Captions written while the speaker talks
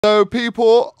So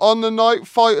people on the night,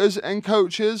 fighters and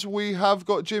coaches, we have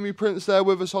got Jimmy Prince there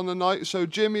with us on the night. So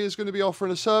Jimmy is going to be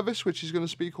offering a service, which he's going to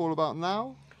speak all about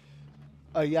now.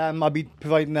 I'll be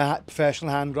providing the professional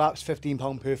hand wraps,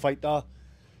 £15 per fighter,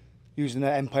 using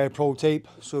the Empire Pro tape.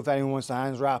 So if anyone wants the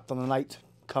hands wrapped on the night,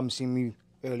 come see me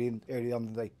early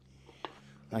on the day.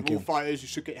 Thank you. All fighters, you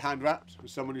should get hand wrapped.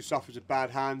 With someone who suffers with bad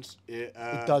hands, it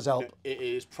does help. It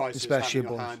is priceless Especially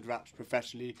having your hand wrapped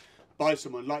professionally by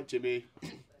someone like Jimmy.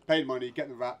 Pay money, get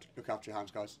them wrapped, look after your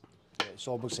hands, guys. Yeah, it's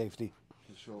all about safety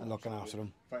and looking after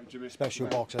them. Thank you, Jimmy. Especially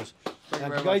boxers.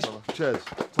 Thank you guys. Cheers.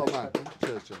 Top man.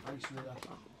 Cheers, Jim. Thanks for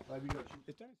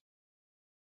that.